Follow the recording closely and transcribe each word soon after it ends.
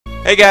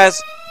Hey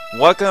guys,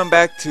 welcome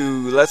back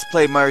to Let's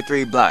Play Mario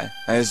 3 Blind.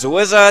 It's a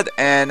wizard,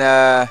 and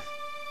yeah,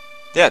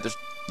 there's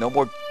no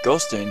more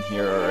ghosts in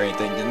here or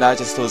anything. Not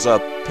just those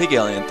pig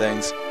alien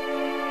things.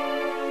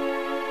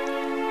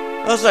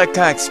 Those I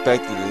kinda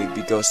expected there'd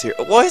be ghosts here.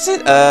 What is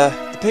it? The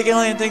pig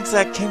alien things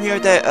that came here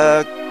that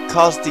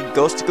caused the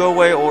ghosts to go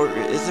away, or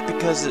is it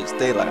because it's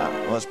daylight? I don't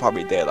know. Well, it's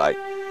probably daylight.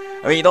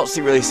 I mean, you don't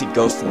really see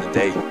ghosts in the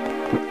day.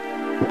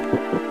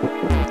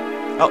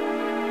 Oh,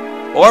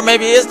 or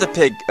maybe it is the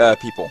pig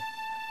people.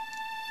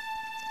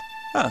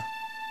 Huh.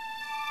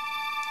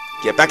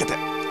 Get back at that.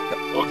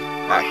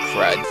 Ah,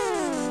 crud.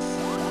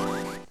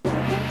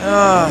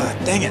 Ah,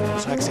 dang it.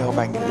 So I actually hope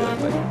I can do it,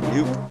 but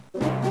nope.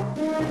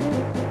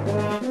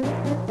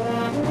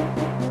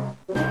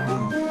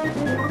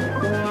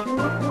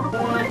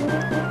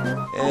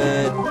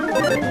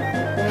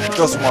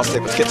 Go small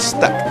staples. Get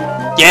stuck.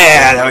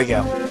 Yeah, there we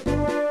go.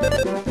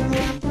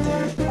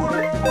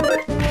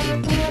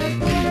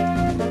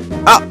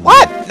 Ah,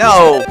 what?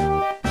 No.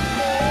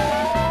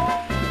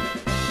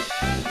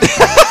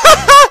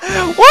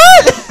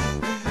 What?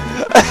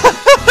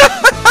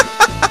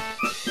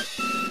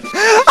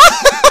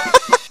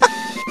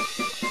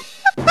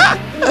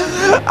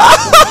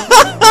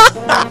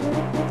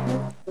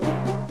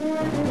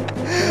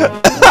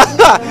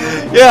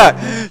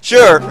 Yeah,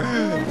 sure.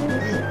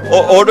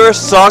 Order a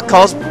saw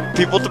cause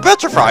people to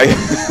petrify.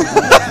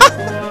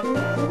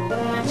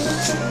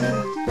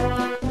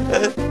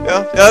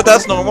 Yeah,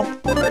 that's normal.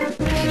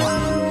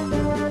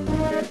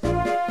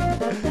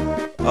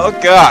 Oh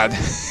God.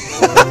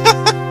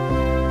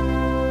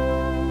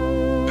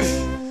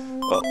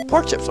 Well,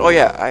 pork chips. Oh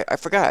yeah, I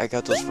forgot. I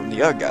got those from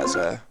the other guys.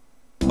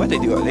 What they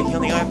do? Are they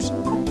healing items?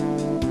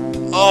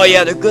 Oh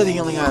yeah, they're good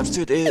healing items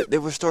too. They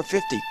restore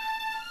 50.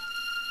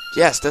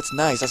 Yes, that's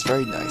nice. That's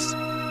very nice.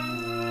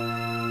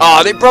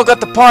 Oh, they broke up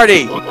the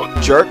party,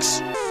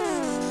 jerks.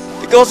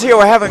 The girls here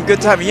were having a good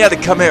time, and you had to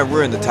come here and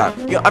ruin the time.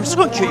 You know, I'm just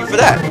gonna kill you for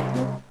that.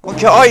 I'm gonna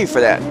kill all you for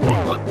that.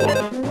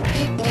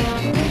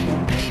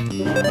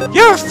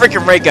 You have a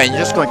freaking ray gun. You're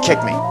just gonna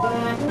kick me.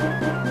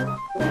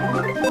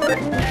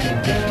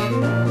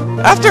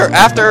 After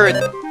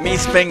me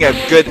spending a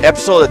good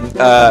episode,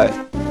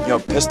 you know,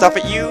 pissed off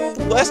at you,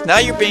 Wes, now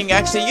you're being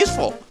actually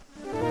useful.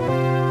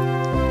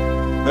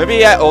 Maybe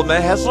that old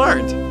man has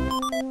learned.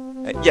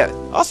 Yeah.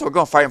 Also, we're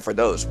going fighting for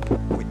those.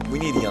 We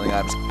need healing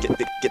items.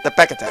 Get the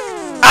back attack.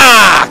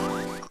 Ah!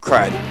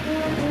 Cried.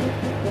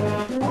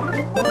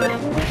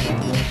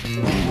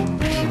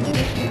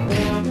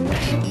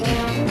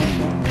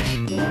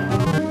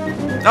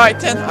 Alright,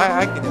 10.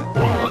 I can do it.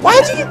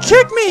 Why did you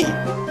kick me?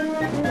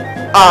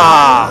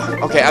 Ah!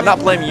 Okay, I'm not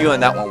blaming you on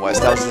that one, Wes.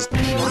 That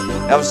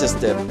was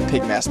just the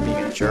pig mask being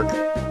a jerk.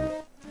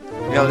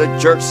 You know, they're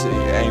jerks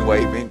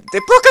anyway. I mean, they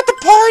broke up the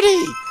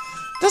party!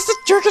 That's the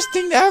jerkest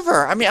thing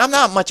ever. I mean, I'm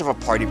not much of a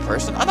party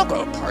person. I don't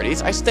go to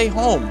parties. I stay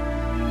home.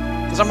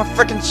 Because I'm a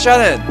freaking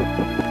shut-in.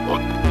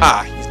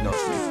 Ah, he's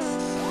noticed me.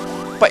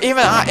 But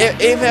even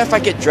if I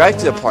get dragged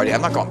to the party,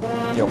 I'm not going to,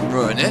 you know,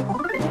 ruin it.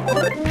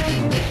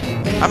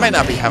 I might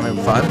not be having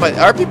fun, but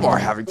other people are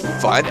having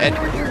fun, and...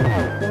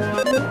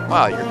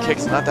 Wow, your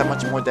kick's not that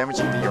much more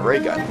damaging than your ray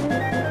gun.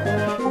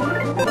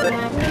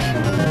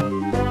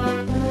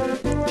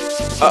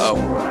 Uh-oh.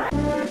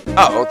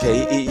 Oh,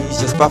 okay,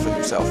 he's just buffing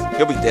himself.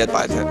 He'll be dead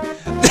by then.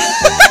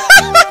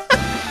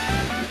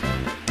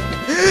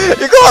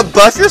 You're going to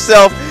buff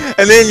yourself,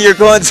 and then you're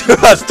going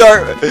to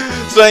start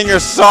saying you're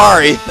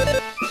sorry.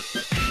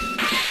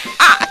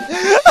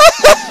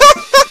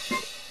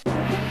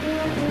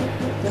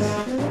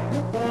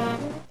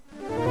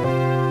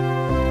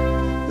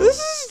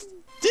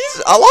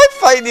 I like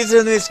fighting these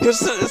enemies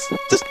because it's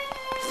just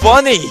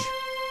funny.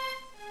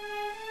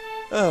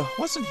 Oh,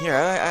 what's in here?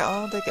 I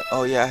don't think.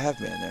 Oh yeah, I have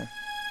been in there.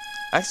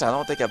 Actually, I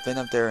don't think I've been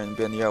up there and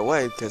been the other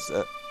way because.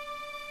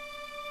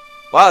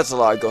 Wow, there's a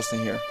lot of ghosts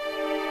in here.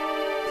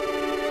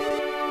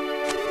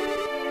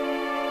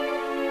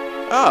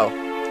 Oh,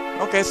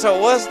 okay. So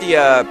it was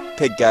the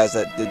pig guys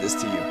that did this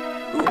to you.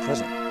 Ooh, a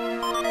present.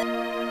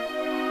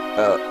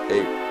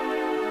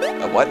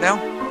 A what now?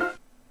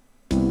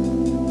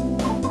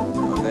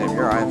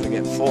 Your items are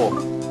getting full.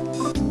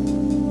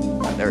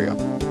 There we go.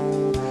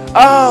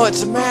 Oh,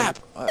 it's a map.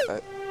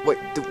 Wait.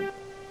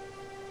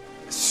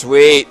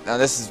 Sweet. Now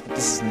this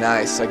is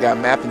nice. I got a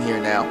map in here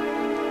now.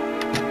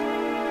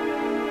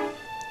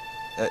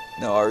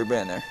 No, I already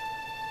been there.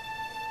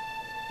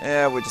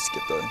 Yeah, we'll just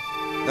skip the.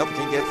 Nope,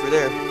 can't get through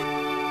there.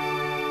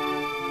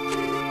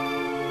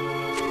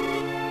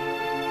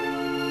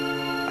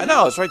 I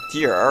know, it's right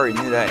here. I already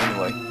knew that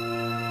anyway.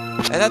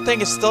 And that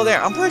thing is still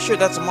there. I'm pretty sure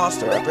that's a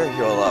monster. I better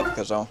heal up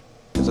because I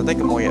think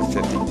I'm only at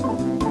 50.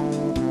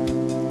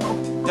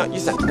 Don't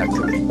use that nut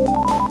cookie.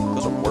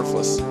 Those are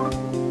worthless. I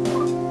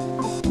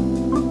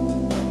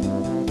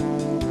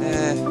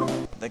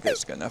think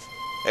that's good enough.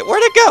 Hey,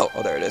 where'd it go?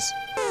 Oh, there it is.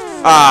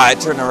 Ah, I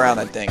turned around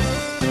that thing.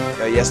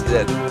 Oh, yes, it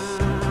did.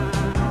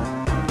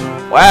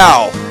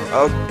 Wow.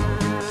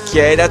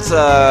 Okay, that's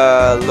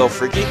a little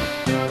freaky.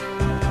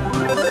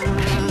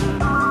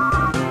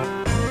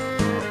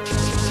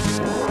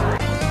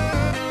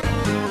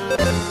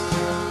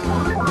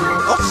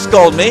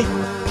 scold me.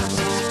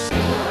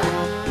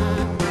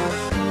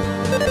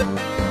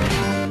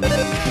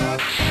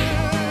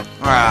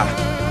 Ah,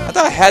 I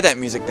thought I had that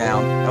music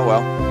down. Oh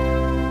well.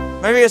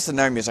 Maybe it's the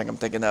nerd music I'm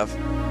thinking of.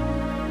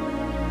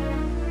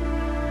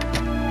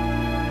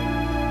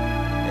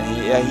 And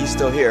yeah, he's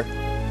still here.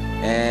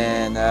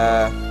 And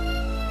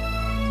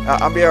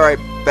I'll be right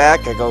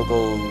back. I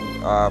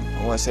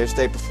want to save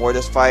state before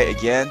this fight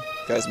again,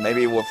 because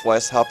maybe with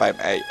West's help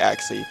I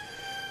actually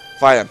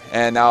fight him.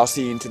 And I'll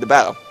see you into the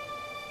battle.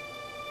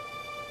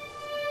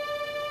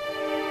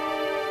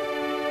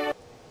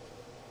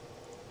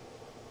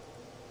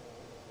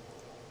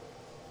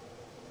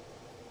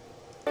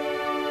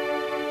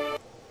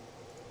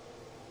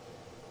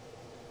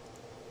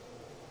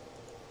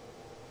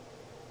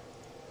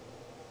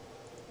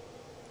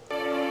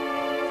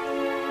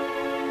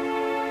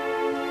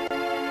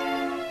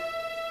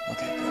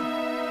 Okay, good.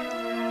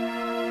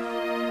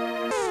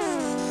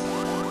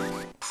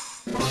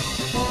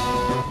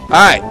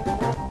 Alright.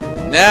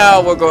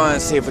 Now we're going to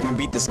see if we can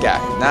beat this guy.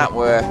 Not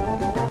where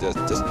just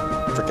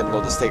freaking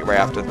load the state right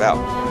after the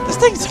battle. This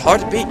thing's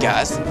hard to beat,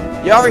 guys.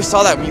 You already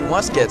saw that when you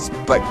once gets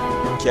butt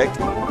kicked.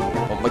 Well,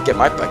 I'm gonna get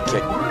my butt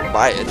kicked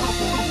by it.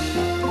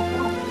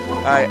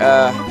 Alright,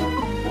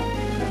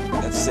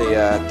 let's see,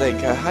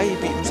 how you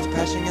beat Mr.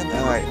 Passion again?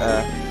 Alright,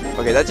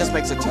 okay, that just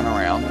makes it turn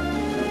around.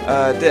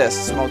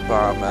 This, smoke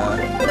bomb,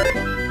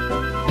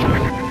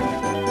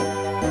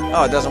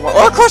 oh, it doesn't work.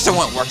 Oh, of course it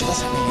won't work. It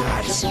doesn't mean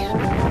eyes.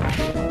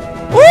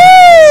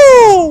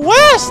 Woo!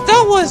 West,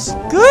 that was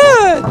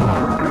good!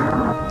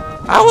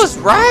 I was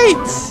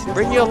right!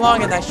 Bring you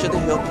along and I should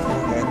have healed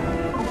beforehand.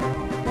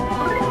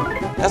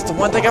 That's the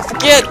one thing I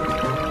forget!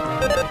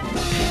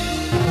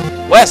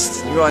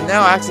 West, you are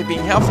now actually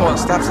being helpful and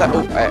stops that.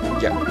 Oh,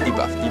 yeah,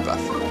 debuff.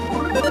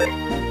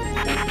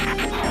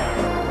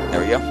 There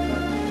we go.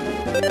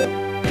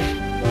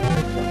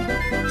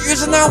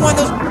 Using now one of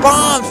those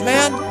bombs,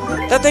 man!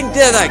 That thing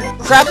did a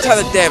crap ton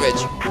of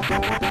damage.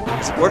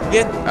 Does it work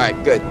again?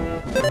 Alright, good.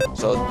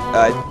 So,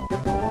 uh-oh.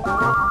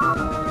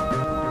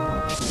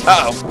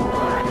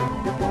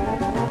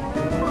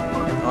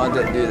 Oh, it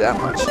didn't do that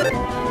much.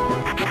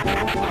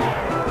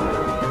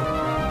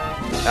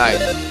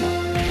 Alright.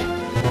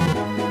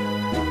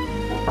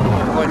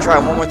 I'm going to try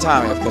one more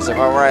time here, because if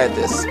I write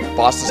this,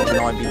 bosses can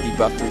only be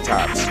debuffed 3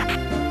 times.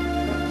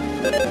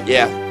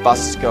 Yeah,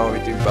 bosses can only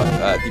be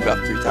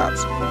debuffed 3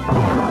 times.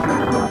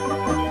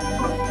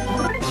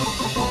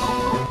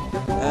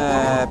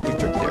 Big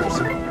trick there.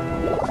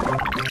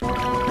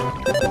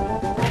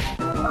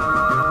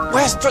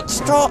 West,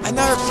 throw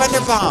another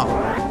thunder bomb.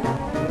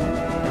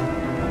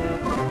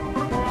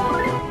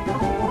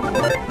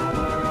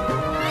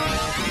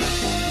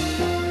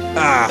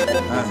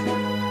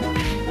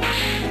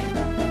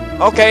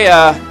 Okay,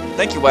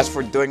 thank you, West,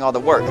 for doing all the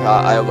work.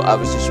 I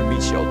was just your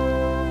meat shield.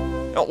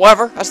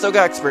 Whatever, I still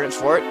got experience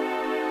for it.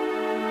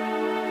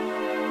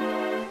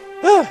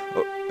 Oh,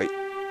 wait.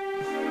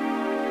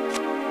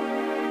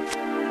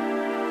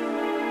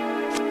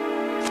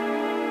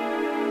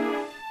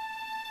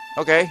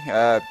 Okay,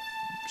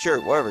 sure,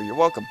 whatever, you're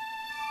welcome.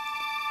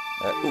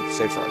 Ooh,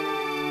 save frog.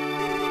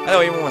 I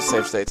know even with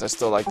save states, I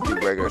still like to do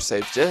regular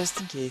saves, just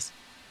in case.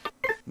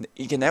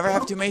 You can never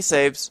have too many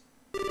saves.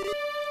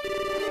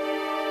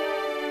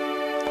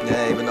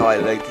 Yeah, even though I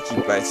like to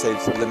keep my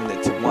saves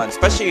limited to 1,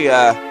 especially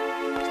when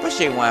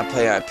I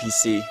play on a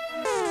PC.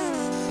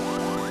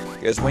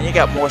 Because when you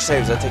got more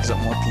saves, that takes up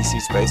more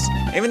PC space.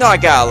 Even though I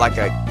got like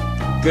a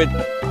good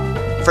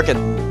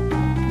freaking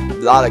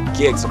lot of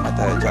gigs on my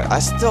data, I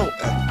still,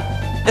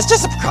 it's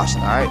just a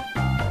precaution, alright?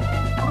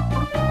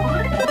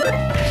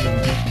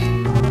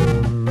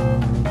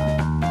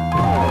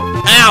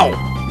 Ow! I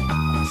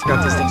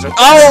forgot these things are.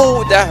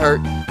 Oh, that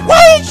hurt.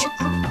 Why did you?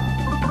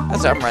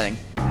 That's it, I'm running.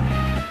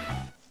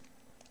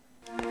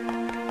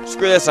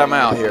 Screw this, I'm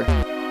out here.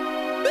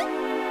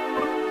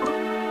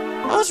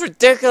 That was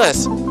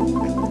ridiculous.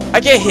 I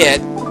get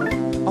hit.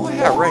 Oh, I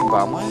had a ring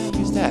bomb. Why did I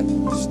use that?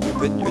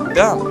 Stupid, you're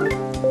dumb.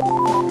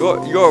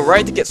 You're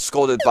right to get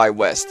scolded by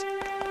West.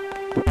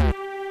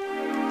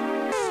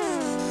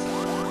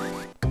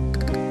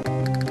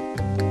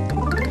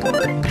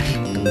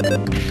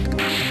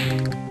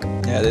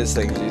 Yeah, this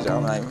thing's easy.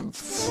 I'm not even.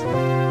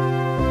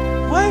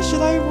 Why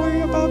should I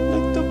worry about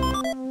like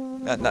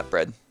the nut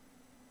bread?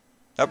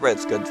 Nut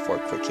bread's good for a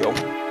quick kill.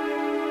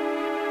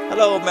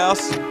 Hello,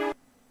 mouse.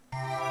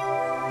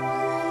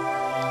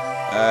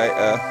 Alright,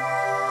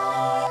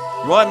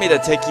 you want me to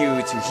take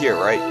you to here,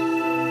 right?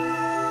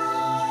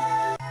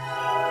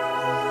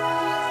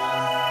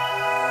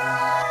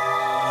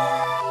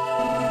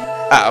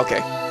 Ah,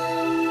 okay.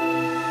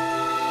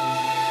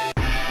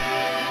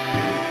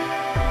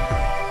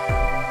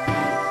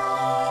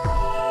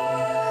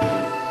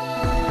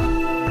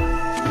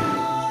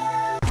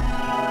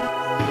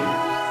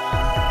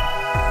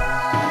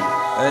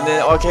 And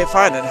then, okay,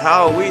 fine, and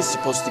how are we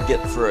supposed to get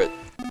through it?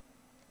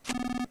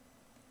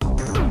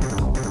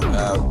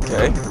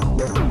 Okay.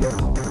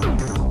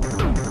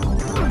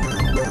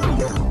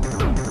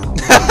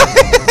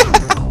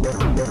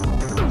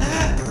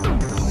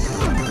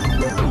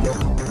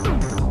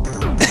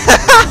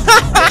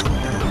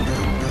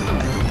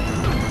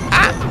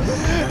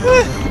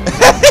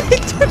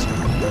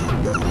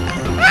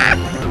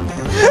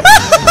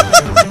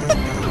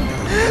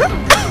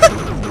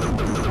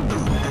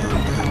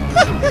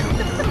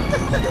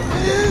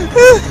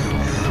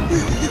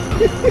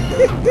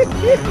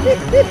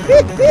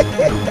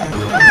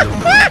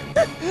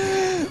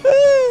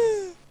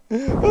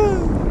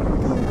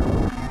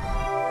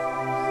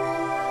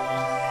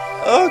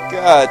 Oh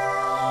God.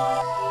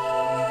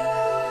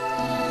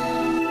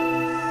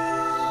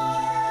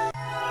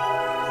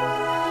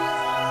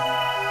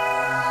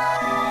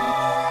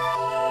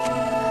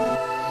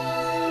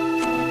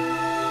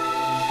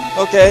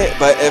 Okay,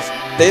 but if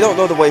they don't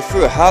know the way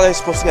through, how are they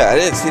supposed to get? I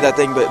didn't see that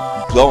thing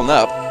but blown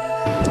up.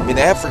 I mean,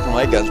 they have freaking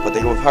light guns, but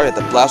they would probably have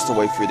to blast the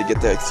way through to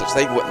get there, since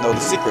they wouldn't know the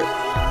secret.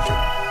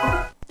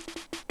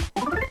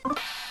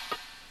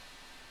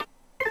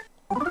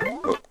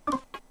 Oh.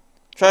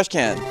 Trash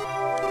can.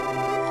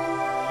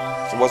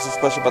 So what's so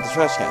special about the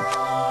trash can?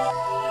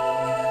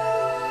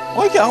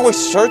 Well, you can always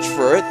search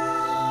for it,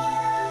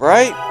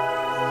 right?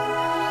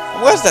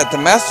 What is that? The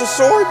Master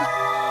Sword?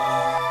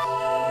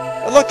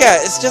 Look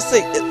at it. It's just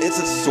it's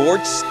a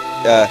sword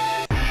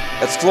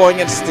that's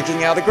glowing and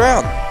sticking out of the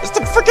ground. It's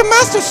the freaking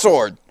Master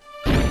Sword.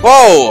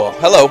 Whoa!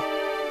 Hello.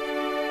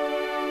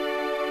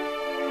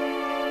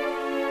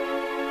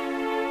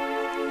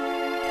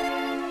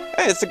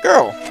 Hey, it's a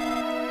girl.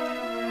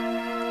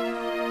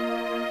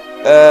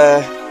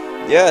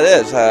 Yeah, it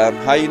is.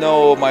 How you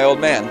know my old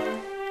man?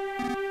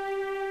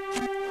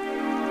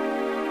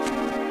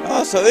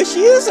 Oh, so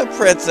she is a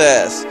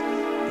princess.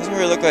 Doesn't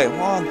really look like,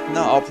 well,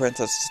 not all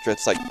princesses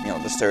dress like, you know,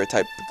 the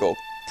stereotypical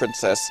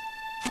princess.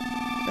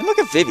 And look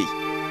at Vivi.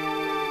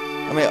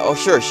 I mean, oh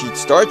sure, she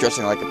started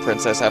dressing like a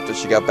princess after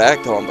she got back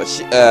home, but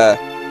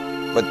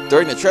but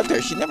during the trip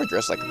there, she never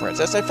dressed like a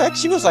princess. In fact,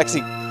 she was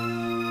actually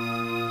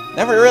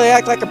never really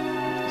act like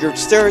your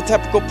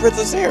stereotypical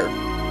princess here.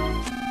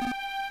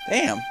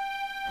 Damn.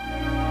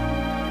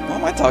 What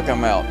am I talking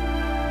about?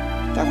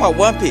 I'm talking about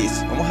One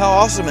Piece and how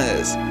awesome it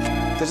is,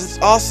 because it's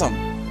awesome.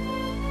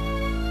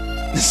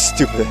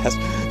 Stupid ass.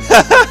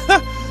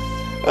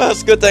 Well,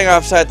 it's a good thing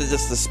I've decided to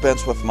just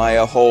dispense with my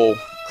whole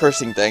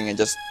cursing thing and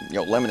just, you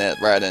know, limit it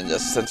rather than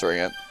just censoring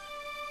it.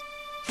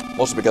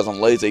 Mostly because I'm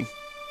lazy.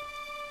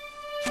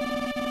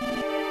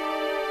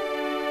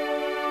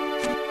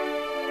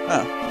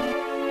 Huh.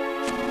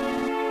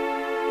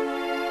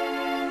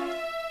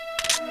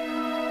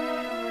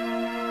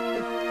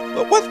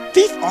 But what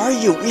thief are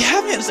you? We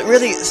haven't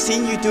really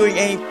seen you doing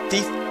any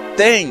thief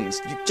things.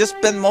 You've just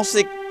been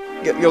mostly,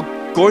 you know,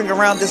 going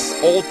around this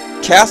old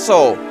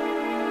castle,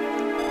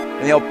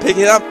 and, you know,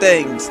 picking up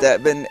things that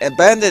have been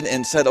abandoned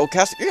in said old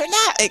castle. You're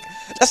not.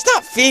 That's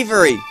not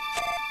thievery.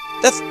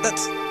 That's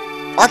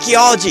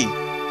archaeology.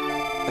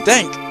 I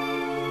think.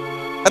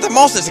 At the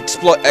most, it's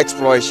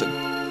exploration.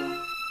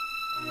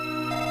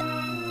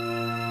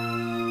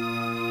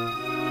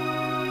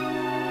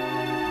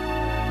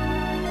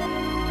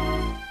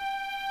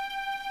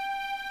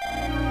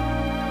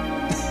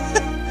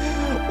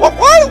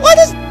 Why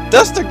does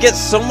Duster get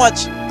so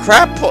much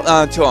crap put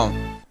onto him?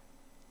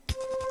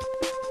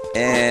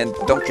 And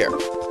don't care.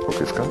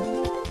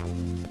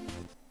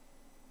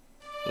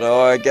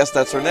 So I guess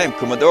that's her name,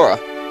 Kumadora.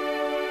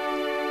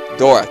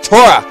 Tora!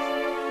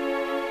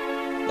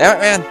 Damn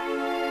it, man.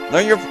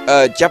 Learn your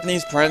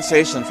Japanese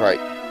pronunciations right.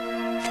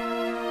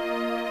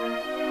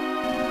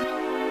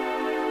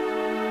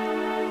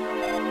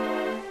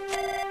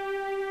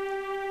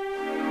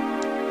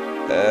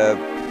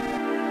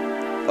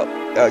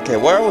 Okay,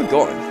 where are we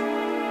going?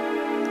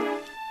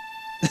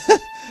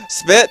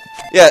 Spit?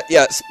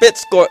 Yeah,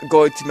 Spit's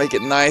going to make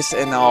it nice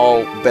and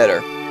all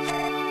better.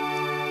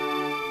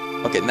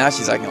 Okay, now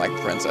she's acting like a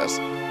princess.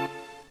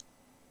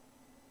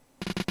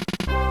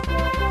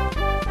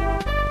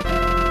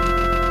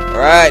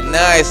 Alright,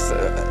 nice.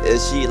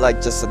 Is she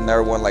like just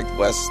another one like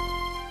West?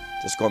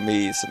 Just gonna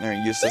be sitting there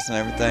and useless and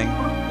everything?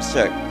 Let's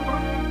check.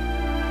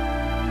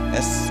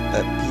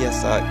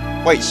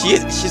 PSI. Wait,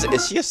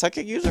 is she a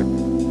psychic user?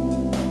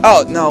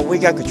 Oh, no, we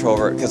got control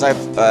over it, because I've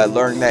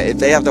learned that if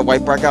they have the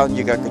white background,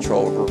 you got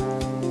control over her.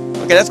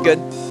 Okay, that's good.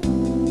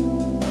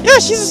 Yeah,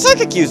 she's a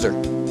psychic user.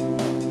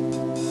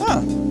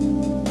 Huh.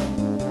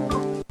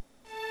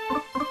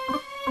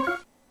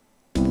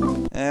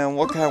 And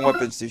what kind of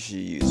weapons do she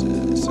use?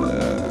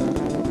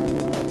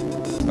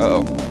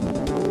 Uh-oh.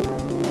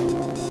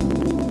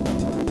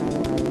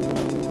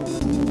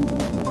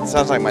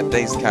 Sounds like my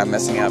thing's kind of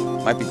messing up.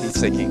 Might be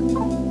desyncing.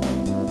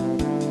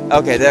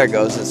 Okay, there it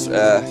goes. It's,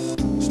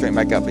 straight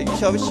back up. She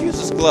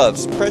uses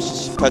gloves.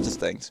 Precious she touches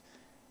things.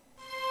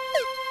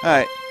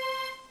 Alright.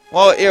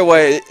 Well, either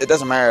way, it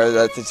doesn't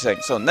matter.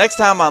 So next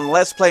time on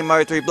Let's Play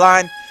Mario 3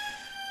 Blind,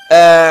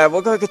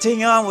 we're going to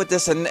continue on with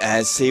this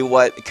and see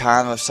what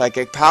kind of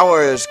psychic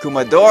powers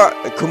Kumatora,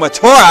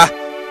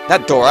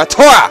 not Dora,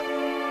 Tora!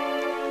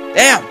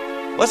 Damn!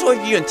 What's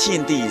with you and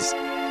T&D's?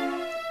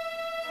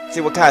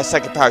 See what kind of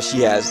psychic power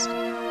she has.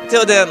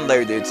 Until then,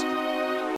 later dudes.